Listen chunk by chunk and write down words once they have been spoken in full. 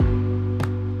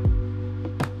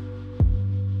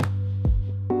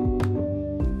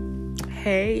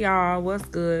Hey y'all, what's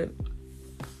good?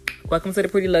 Welcome to the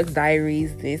Pretty Lux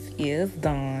Diaries. This is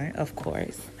Dawn, of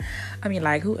course.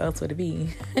 Who else would it be?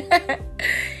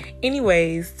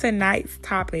 Anyways, tonight's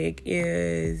topic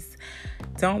is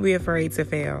don't be afraid to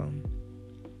fail.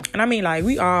 And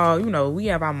we all, we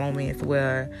have our moments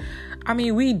where,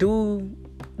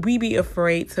 we be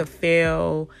afraid to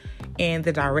fail in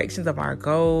the directions of our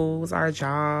goals, our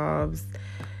jobs,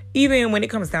 even when it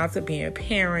comes down to being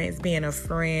parents, being a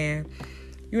friend,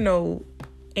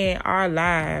 in our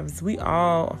lives, we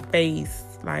all face,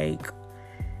 not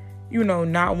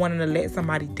wanting to let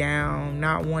somebody down,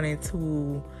 not wanting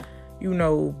to,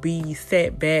 be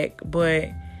set back.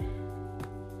 But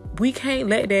we can't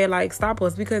let that, stop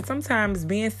us, because sometimes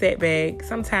being set back,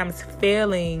 sometimes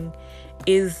failing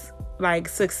is,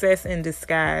 success in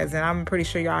disguise. And I'm pretty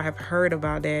sure y'all have heard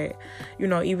about that.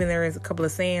 Even there is a couple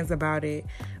of sayings about it.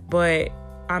 But,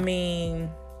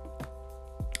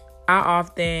 I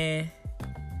often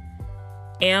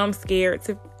am scared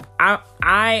to...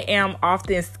 I am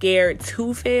often scared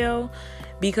to fail,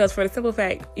 because for the simple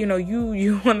fact, you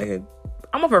want to...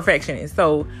 I'm a perfectionist,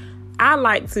 so I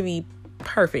like to be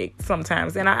perfect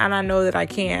sometimes. And I know that I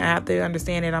can't. I have to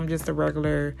understand that I'm just a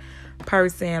regular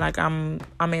person. I'm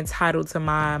entitled to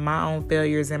my own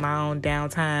failures and my own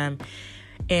downtime.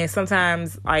 And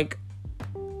sometimes,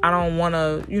 I don't want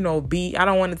to, I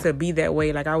don't want it to be that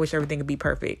way. I wish everything could be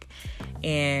perfect.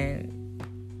 And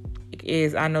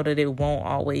I know that it won't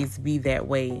always be that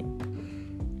way.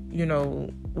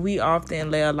 We often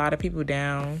let a lot of people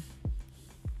down.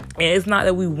 And it's not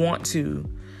that we want to,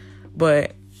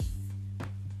 but,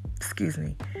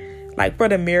 for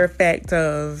the mere fact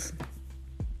of,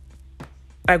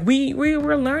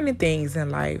 we're learning things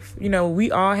in life. We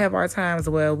all have our times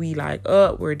where we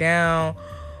up, we're down,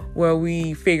 where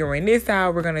we figuring this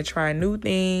out, we're going to try new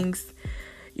things.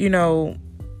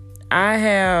 I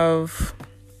have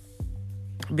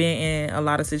been in a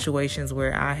lot of situations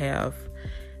where I have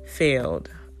failed.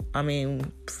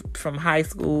 From high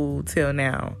school till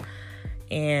now.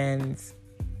 And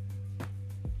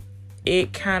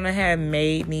it kind of had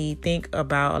made me think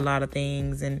about a lot of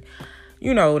things. And,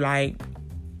 you don't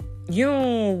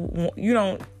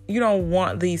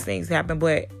want these things to happen,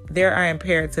 but they are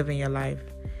imperative in your life.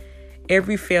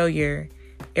 Every failure,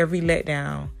 every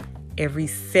letdown, every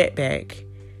setback,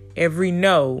 every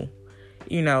no,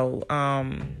 I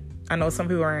know some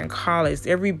people are in college,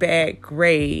 every bad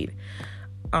grade,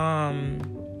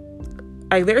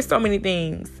 there's so many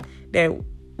things that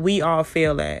we all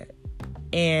fail at.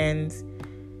 And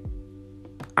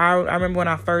I remember when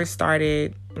I first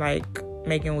started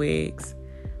making wigs,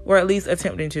 or at least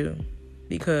attempting to,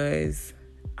 because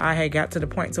I had got to the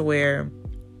point to where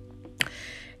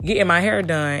getting my hair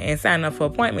done and signing up for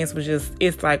appointments was just,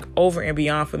 it's over and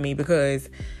beyond for me. Because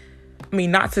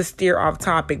not to steer off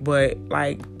topic, but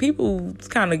people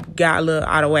kind of got a little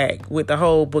out of whack with the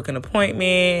whole booking appointment,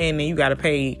 and then you got to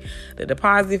pay the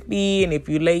deposit fee, and if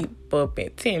you late for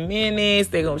 10 minutes,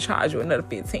 they're going to charge you another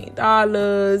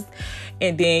 $15.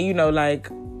 And then,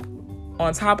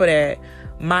 on top of that,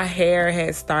 my hair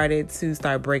had started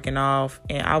to breaking off,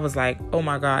 and I was like, oh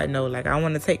my God, no, I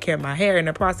want to take care of my hair. In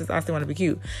the process, I still want to be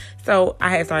cute. So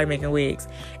I had started making wigs.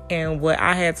 And what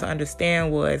I had to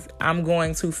understand was I'm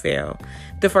going to fail.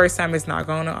 The first time is not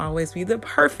going to always be the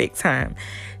perfect time.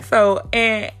 So,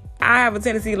 and I have a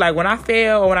tendency, when I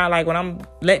fail, or when I'm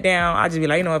let down, I just be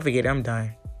forget it, I'm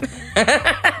done.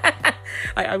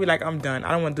 I'll be I'm done.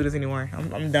 I don't want to do this anymore.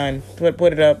 I'm done.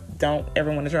 Put it up. Don't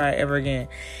ever want to try it ever again.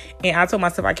 And I told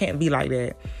myself I can't be like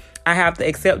that. I have to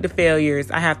accept the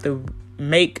failures. I have to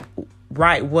make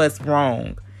right what's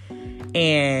wrong.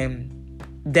 And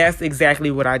that's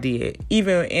exactly what I did.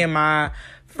 Even in my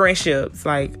friendships,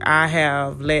 I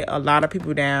have let a lot of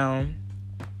people down,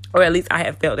 or at least I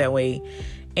have felt that way.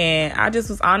 And I just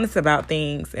was honest about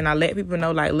things. And I let people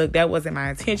know, look, that wasn't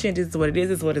my intention. This is what it is.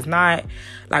 This is what it's not.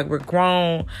 We're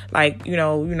grown.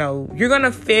 You're going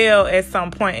to fail at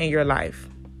some point in your life.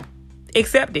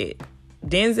 Accept it.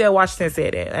 Denzel Washington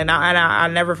said that. And I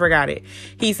never forgot it.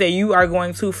 He said, you are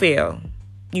going to fail.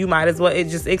 You might as well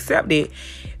just accept it.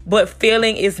 But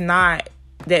failing is not,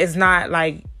 that is not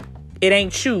it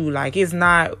ain't you. It's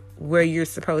not where you're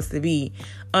supposed to be.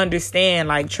 Understand,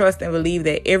 trust and believe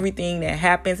that everything that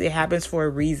happens, it happens for a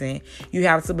reason. You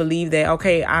have to believe that,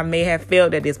 okay, I may have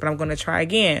failed at this, but I'm going to try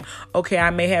again. Okay, I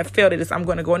may have failed at this, I'm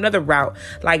going to go another route.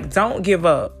 Don't give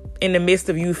up in the midst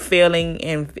of you failing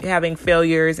and having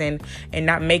failures and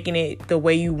not making it the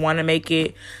way you want to make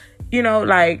it.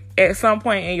 At some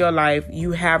point in your life,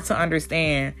 you have to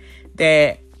understand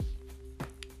that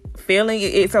failing,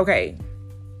 it's okay.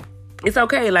 It's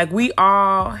okay. Like, we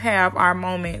all have our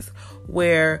moments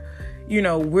where,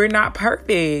 we're not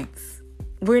perfect.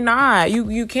 We're not.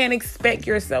 You can't expect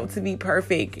yourself to be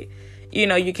perfect.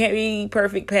 You can't be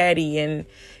perfect, Patty. And,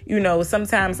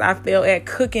 sometimes I fail at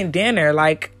cooking dinner.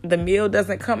 Like, the meal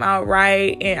doesn't come out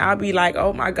right. And I'll be like,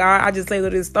 oh my God, I just laid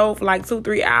on this stove for like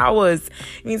 2-3 hours.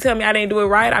 You tell me I didn't do it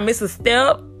right? I missed a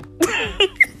step?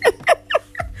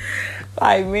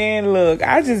 Like, man, look,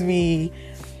 I'm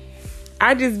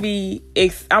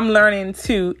learning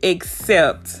to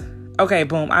accept, okay,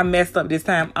 boom, I messed up this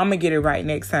time. I'm going to get it right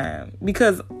next time.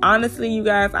 Because honestly, you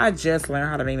guys, I just learned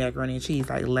how to make macaroni and cheese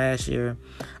like last year.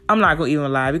 I'm not going to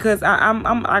even lie, because I'm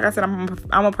like I said,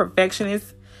 I'm a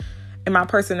perfectionist in my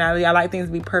personality. I like things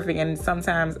to be perfect. And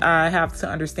sometimes I have to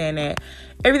understand that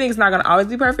everything's not going to always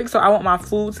be perfect. So I want my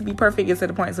food to be perfect. It's to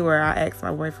the point to where I ask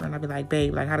my boyfriend, I'll be like,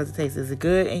 babe, like, how does it taste? Is it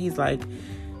good? And he's like,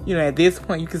 at this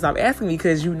point, you can stop asking me,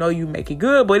 because you make it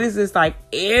good. But it's just like,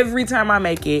 every time I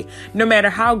make it, no matter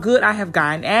how good I have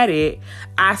gotten at it,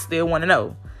 I still want to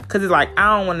know. Because it's like,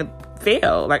 I don't want to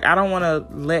fail. Like, I don't want to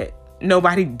let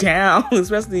nobody down,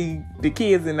 especially the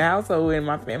kids in the household and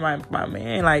my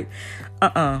man. Like,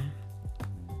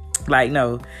 like,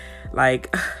 no.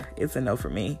 Like, it's a no for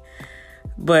me.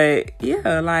 But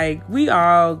yeah, like, we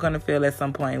all gonna fail at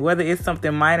some point, whether it's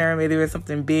something minor, whether it's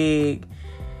something big.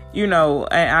 And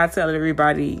I tell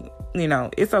everybody,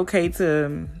 it's okay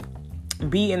to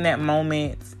be in that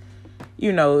moment.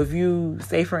 If you,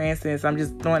 say for instance, I'm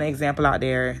just throwing an example out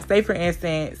there. Say for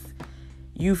instance,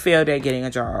 you failed at getting a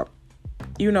job.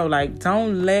 Like,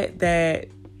 don't let that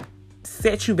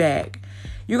set you back.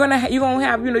 You're gonna have,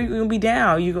 you're gonna be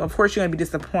down. Of course, you're gonna be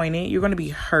disappointed. You're gonna be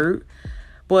hurt.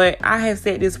 But I have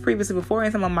said this previously before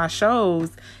in some of my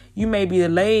shows. You may be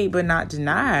delayed, but not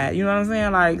denied. You know what I'm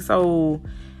saying? Like, so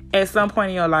at some point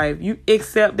in your life, you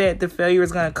accept that the failure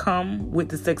is going to come with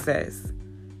the success.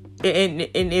 And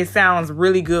it sounds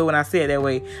really good when I say it that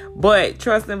way. But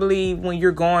trust and believe, when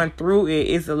you're going through it,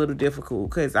 it's a little difficult.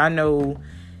 Because I know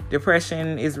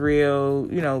depression is real,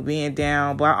 being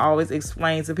down. But I always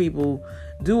explain to people,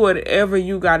 do whatever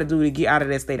you got to do to get out of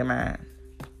that state of mind.